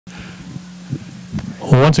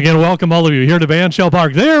Once again, welcome all of you here to Bandshell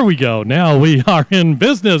Park. There we go. Now we are in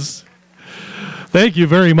business. Thank you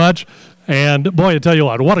very much. And boy, I tell you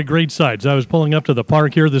what a great sight. I was pulling up to the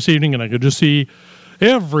park here this evening, and I could just see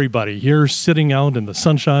everybody here sitting out in the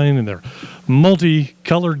sunshine in their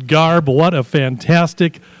multicolored garb. What a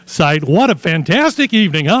fantastic sight. What a fantastic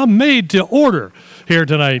evening. I'm made to order here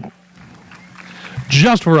tonight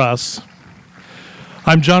just for us.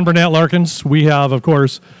 I'm John Burnett Larkins. We have, of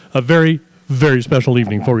course, a very special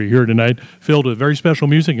evening for you here tonight, filled with very special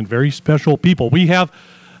music and very special people. We have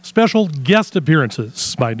special guest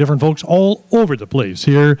appearances by different folks all over the place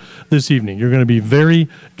here this evening. You're going to be very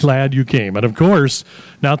glad you came. And of course,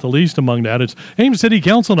 not the least among that, it's Ames City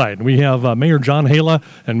Council night. And we have Mayor John Hala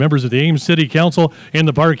and members of the Ames City Council in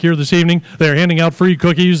the park here this evening. They're handing out free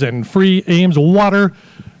cookies and free Ames water.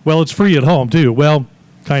 Well, it's free at home too. Well,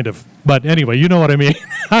 kind of. But anyway, you know what I mean.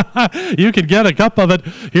 You can get a cup of it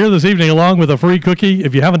here this evening along with a free cookie.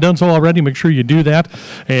 If you haven't done so already, make sure you do that.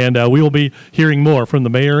 And we will be hearing more from the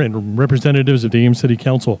mayor and representatives of the Ames City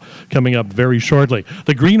Council coming up very shortly.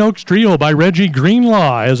 The Green Oaks Trio by Reggie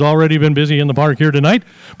Greenlaw has already been busy in the park here tonight,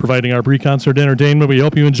 providing our pre-concert entertainment. We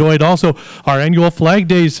hope you enjoyed also our annual Flag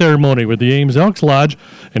Day ceremony with the Ames Elks Lodge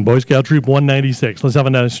and Boy Scout Troop 196. Let's have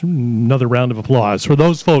another round of applause for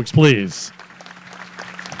those folks, please.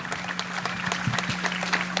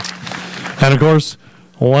 And, of course,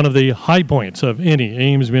 one of the high points of any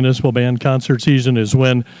Ames Municipal Band concert season is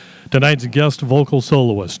when tonight's guest vocal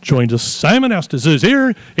soloist joins us. Simon Estes is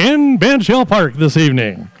here in Bandshell Park this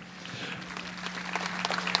evening.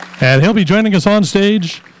 And he'll be joining us on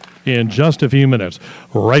stage in just a few minutes.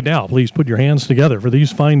 Right now, please put your hands together for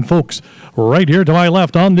these fine folks right here to my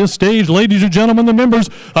left on this stage. Ladies and gentlemen, the members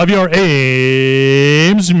of your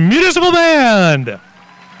Ames Municipal Band.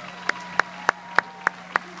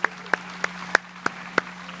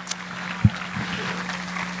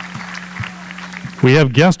 We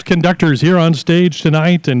have guest conductors here on stage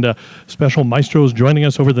tonight and special maestros joining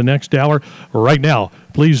us over the next hour. Right now,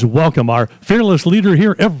 please welcome our fearless leader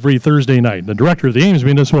here every Thursday night, the director of the Ames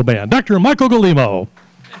Municipal Band, Dr. Michael Galimo.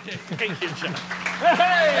 Thank you, John.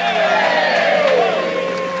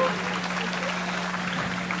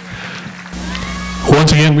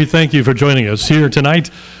 Once again, we thank you for joining us here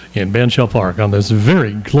tonight in Bandshell Park on this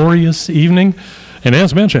very glorious evening. And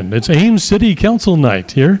as mentioned, it's Ames City Council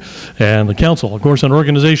night here. And the council, of course, an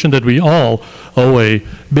organization that we all owe a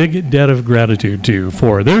big debt of gratitude to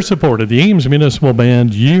for their support of the Ames Municipal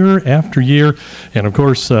Band year after year. And, of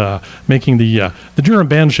course, making the Durham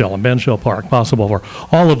Bandshell and Bandshell Park possible for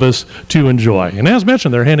all of us to enjoy. And as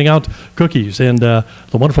mentioned, they're handing out cookies and the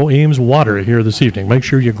wonderful Ames water here this evening. Make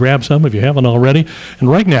sure you grab some if you haven't already.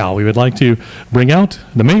 And right now, we would like to bring out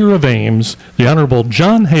the mayor of Ames, the Honorable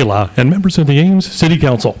John Hala, and members of the Ames City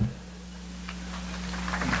Council.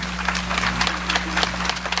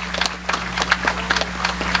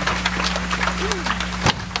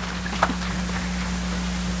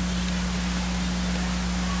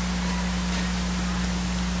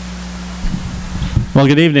 Well,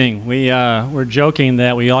 good evening. We're joking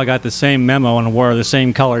that we all got the same memo and wore the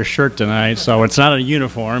same color shirt tonight, so it's not a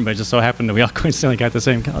uniform, but it just so happened that we all coincidentally got the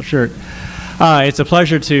same color shirt. It's a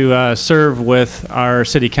pleasure to serve with our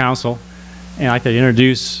city council. And I'd like to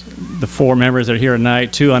introduce the four members that are here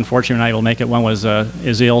tonight. Two, unfortunately, tonight will make it. One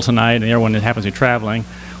is ill tonight, and the other one that happens to be traveling.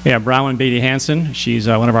 We have Bronwyn Beatty Hansen. She's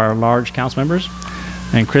one of our large council members.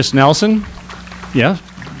 And Chris Nelson. Yeah,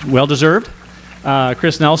 well-deserved.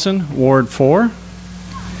 Chris Nelson, Ward 4.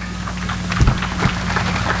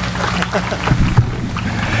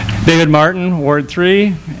 David Martin, Ward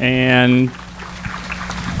 3. And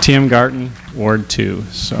Tim Garton, Ward 2.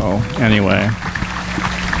 So, anyway.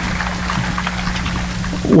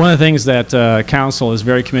 One of the things that council is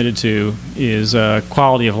very committed to is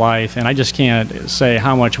quality of life, and I just can't say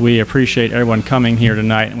how much we appreciate everyone coming here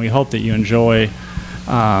tonight, and we hope that you enjoy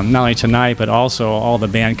not only tonight but also all the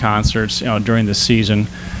band concerts during the season.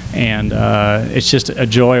 And it's just a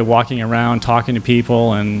joy walking around, talking to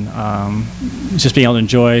people, and just being able to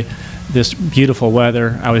enjoy this beautiful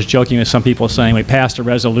weather. I was joking with some people saying we passed a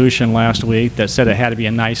resolution last week that said it had to be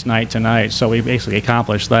a nice night tonight, so we basically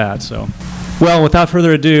accomplished that. So. Well, without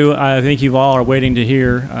further ado, I think you all are waiting to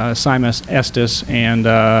hear Simon Estes, and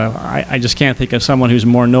I just can't think of someone who's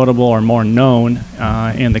more notable or more known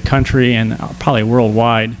in the country and probably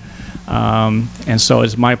worldwide. And so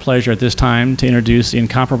it's my pleasure at this time to introduce the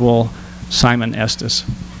incomparable Simon Estes.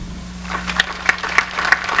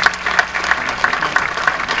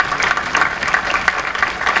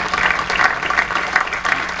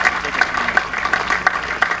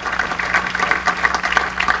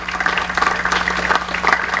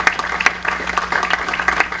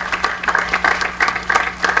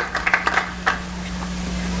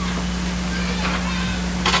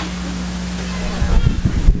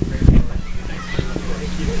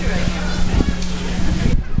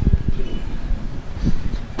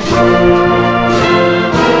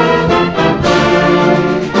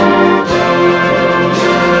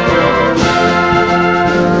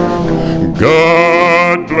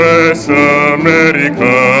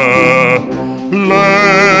 America,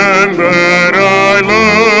 land that I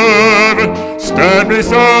love. Stand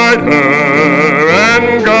beside her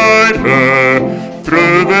and guide her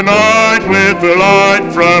through the night with the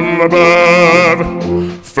light from above.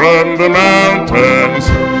 From the mountains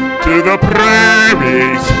to the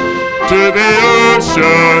prairies, to the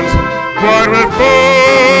oceans, wide with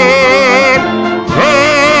fun.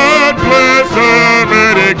 God bless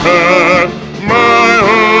America, my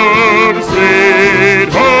home, sweet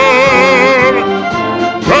home.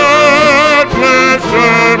 God bless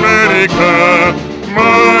America,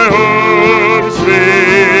 my home,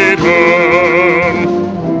 sweet home.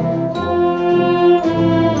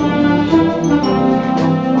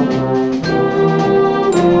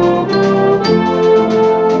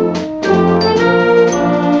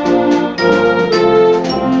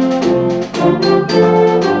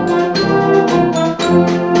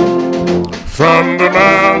 From the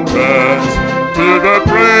mountains to the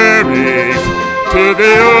prairies, to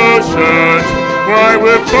the oceans, why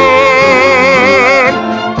we're born.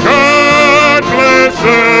 God bless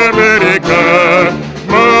America,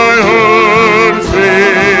 my home,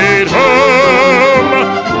 sweet home.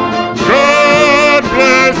 God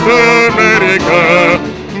bless America,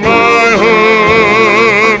 my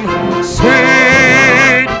home,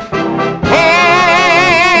 sweet home.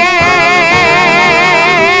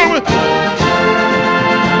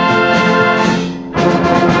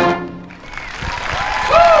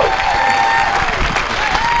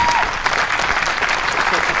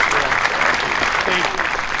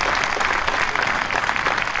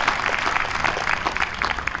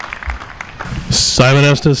 Simon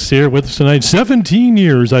Estes here with us tonight. 17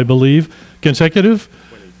 years, I believe, consecutive?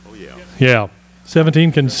 Oh, yeah. Yeah,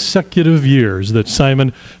 17 consecutive years that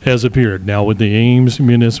Simon has appeared now with the Ames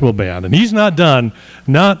Municipal Band. And he's not done,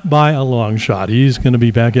 not by a long shot. He's going to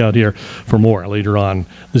be back out here for more later on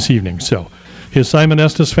this evening. So his Simon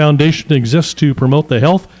Estes Foundation exists to promote the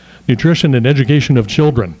health, nutrition, and education of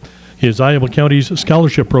children. His Iowa County's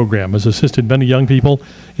scholarship program has assisted many young people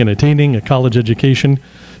in attaining a college education.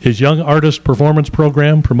 His Young Artist Performance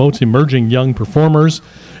Program promotes emerging young performers,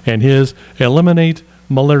 and his Eliminate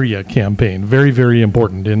Malaria campaign, very, very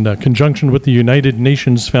important, in conjunction with the United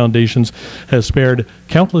Nations Foundations, has spared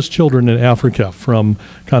countless children in Africa from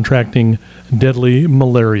contracting deadly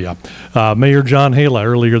malaria. Mayor John Hala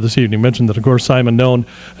earlier this evening mentioned that, of course, Simon known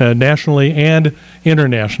nationally and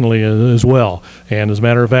internationally as well. And as a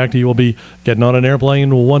matter of fact, he will be getting on an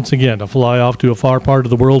airplane once again to fly off to a far part of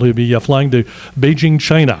the world. He'll be flying to Beijing,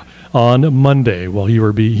 China on Monday. Well, he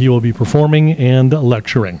will be performing and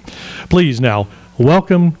lecturing. Please now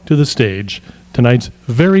welcome to the stage tonight's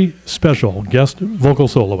very special guest vocal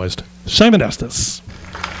soloist, Simon Estes.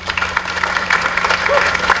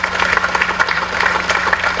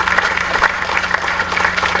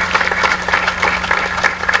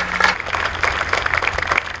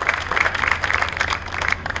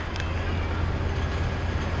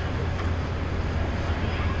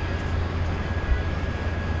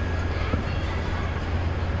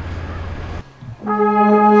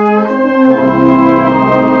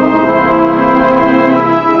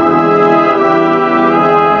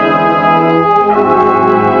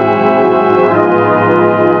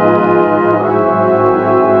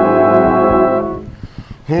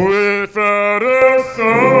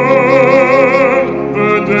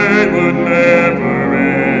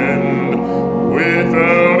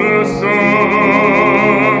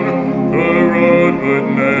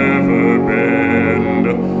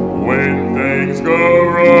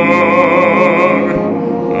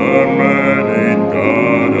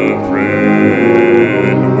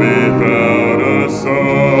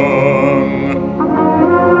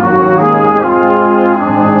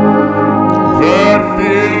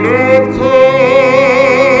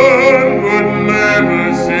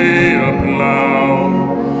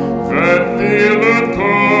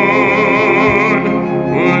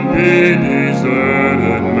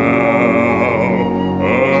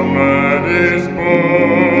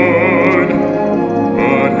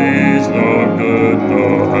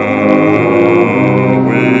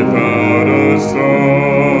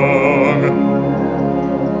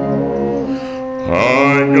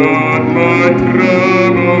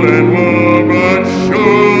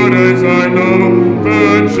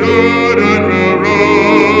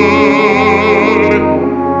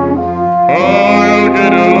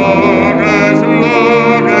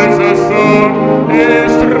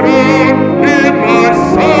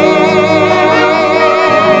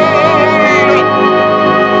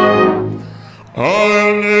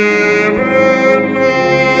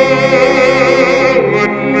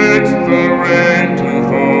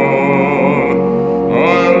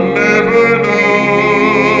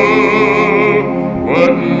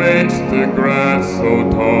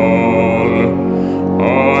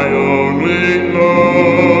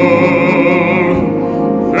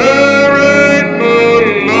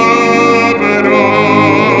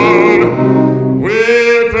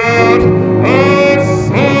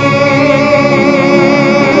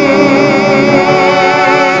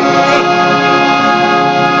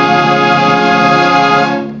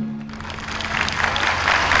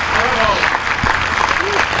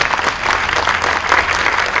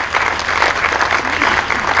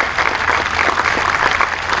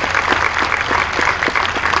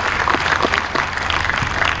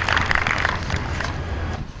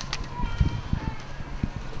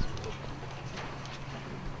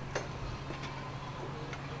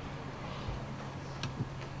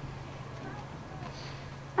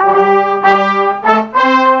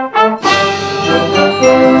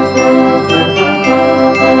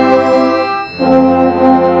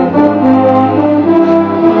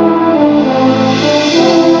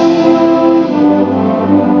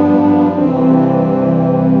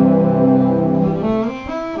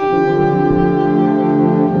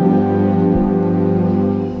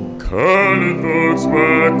 Colored folks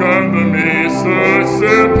work on the Mississippi.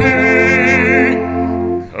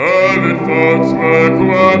 Colored folks work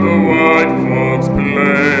while the white folks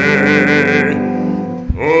play.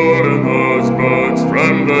 Pulling those boats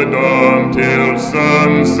from the dawn till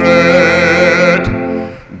sunset.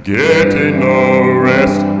 Getting no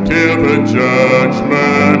rest till the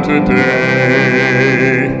judgment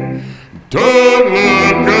day. Don't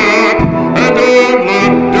look up and don't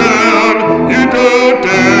look down. You don't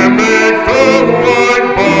dare make the white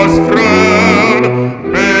boss frown.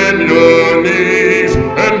 Bend your knees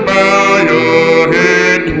and bow your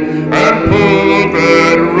head and pull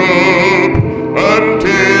that rope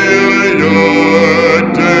until you're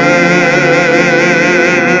dead.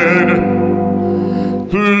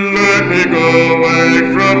 Let me go away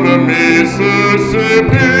from the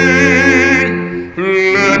Mississippi.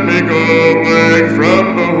 Let me go away from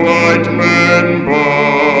the white man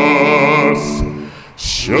boss.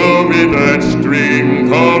 Show me that stream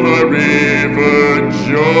called the River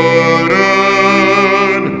Jordan.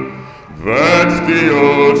 That's the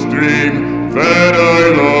old stream that I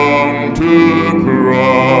long to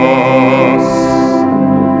cross.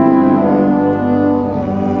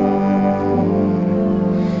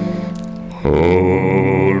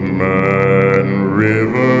 Old Man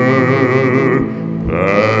River,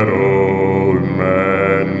 that old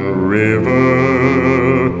man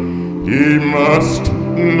River, he must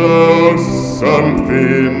know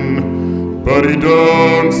something, but he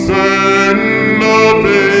don't say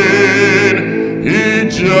nothing. He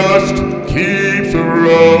just keeps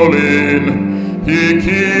rolling, he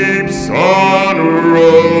keeps on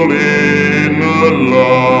rolling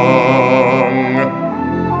along.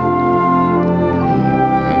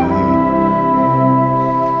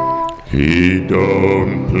 He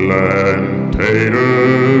don't plant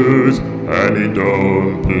taters, and he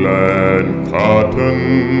don't plant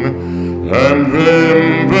cotton, and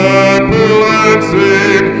them that plants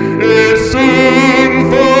him is soon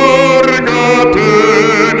forgotten.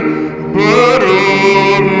 But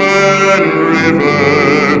old man River,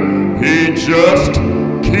 he just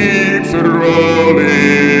keeps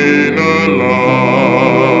rolling along.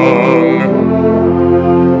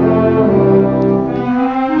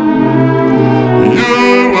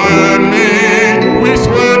 We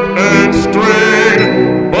sweat and strain,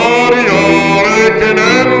 body all aching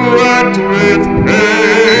and racked with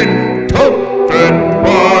pain. Tote that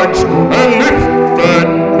barge and lift that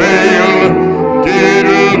bale. Get a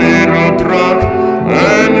little drunk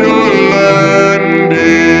and you'll land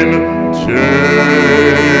in jail.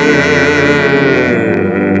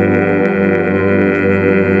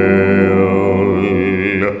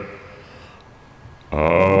 I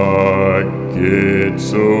get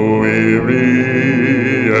so weary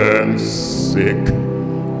and sick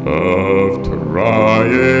of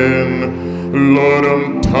trying. Lord,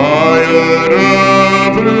 I'm tired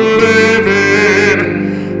of living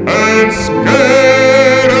and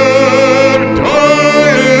scared of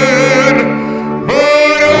dying.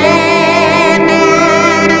 But old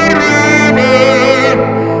man River,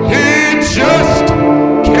 he just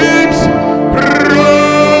keeps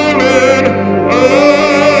rolling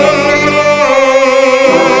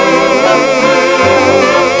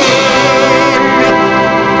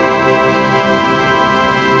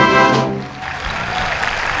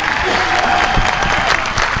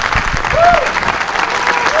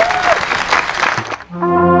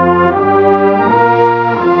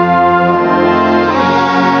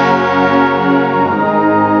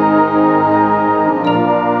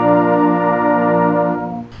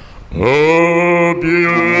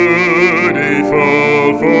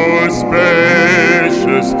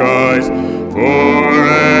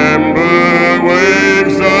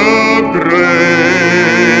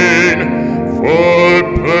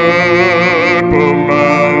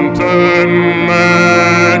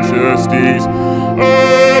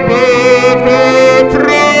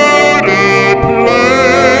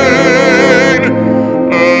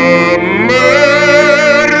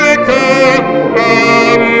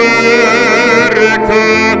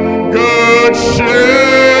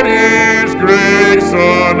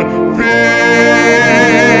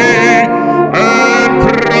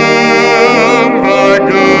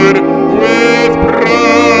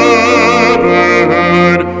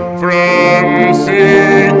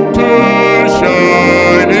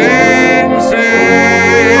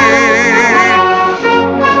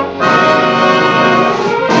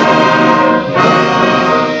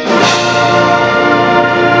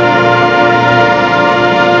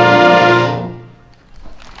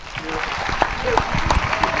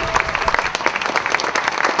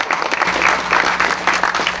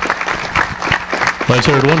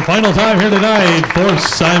One final time here tonight for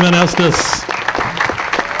Simon Estes.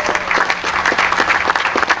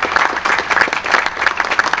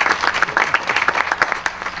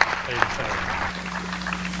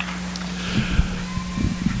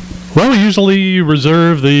 Well, we usually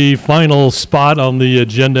reserve the final spot on the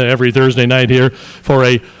agenda every Thursday night here for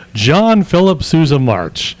a John Philip Sousa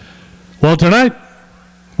March. Well, tonight,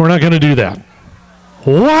 we're not going to do that.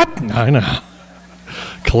 What? I know.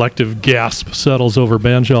 Collective gasp settles over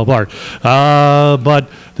Bandshell Park. But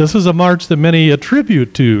this is a march that many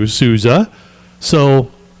attribute to Sousa,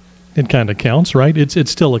 so it kind of counts, right?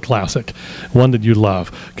 It's still a classic, one that you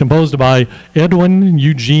love. Composed by Edwin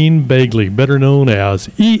Eugene Bagley, better known as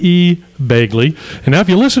E.E. Bagley. And now if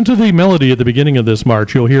you listen to the melody at the beginning of this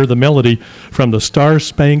march, you'll hear the melody from the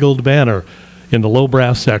Star-Spangled Banner in the low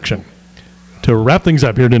brass section. To wrap things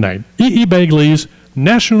up here tonight, E.E. Bagley's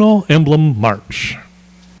National Emblem March.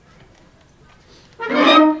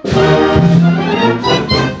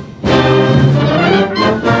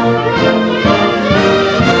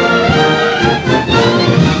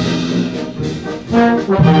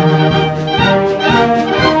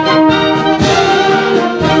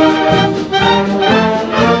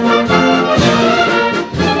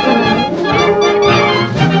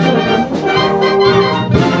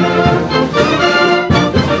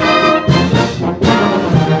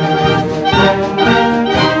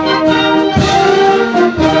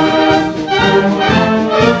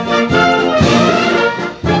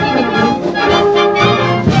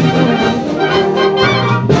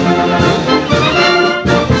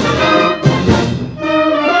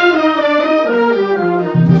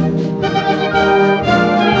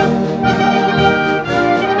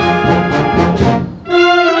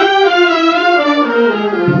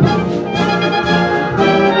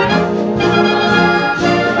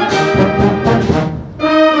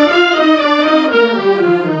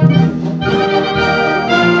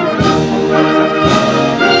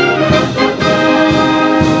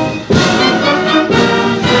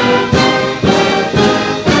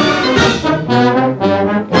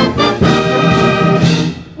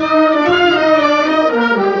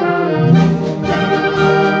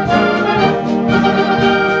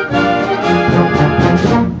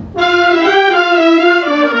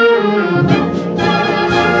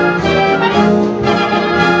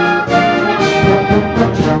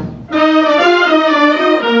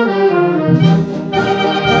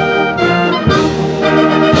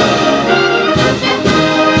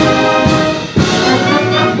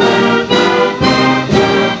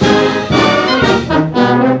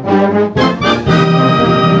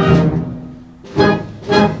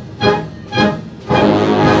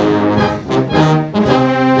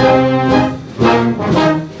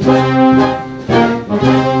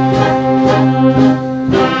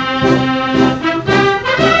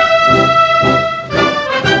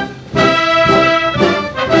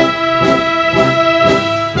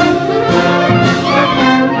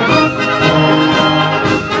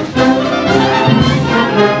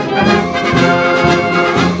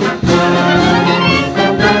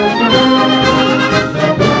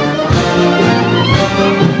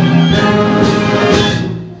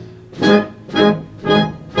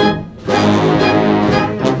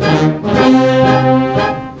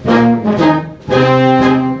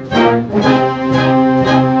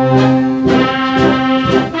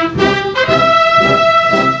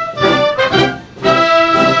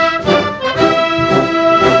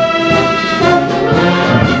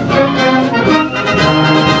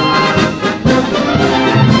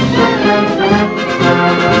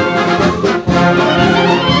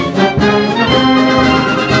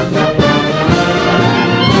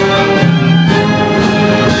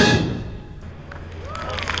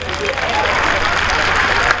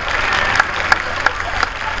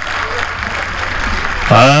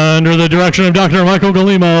 Under the direction of Dr. Michael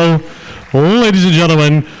Galimo, ladies and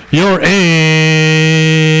gentlemen, your Ames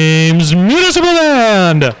Municipal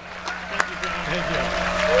Band.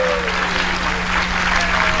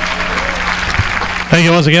 Thank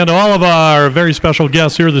you once again to all of our very special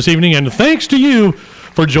guests here this evening, and thanks to you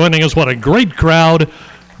for joining us. What a great crowd,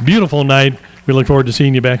 beautiful night. We look forward to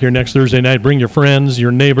seeing you back here next Thursday night. Bring your friends,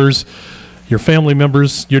 your neighbors, your family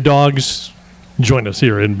members, your dogs. Join us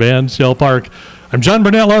here in Bandshell Park. I'm John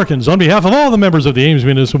Burnett Larkins on behalf of all the members of the Ames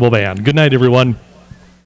Municipal Band. Good night, everyone.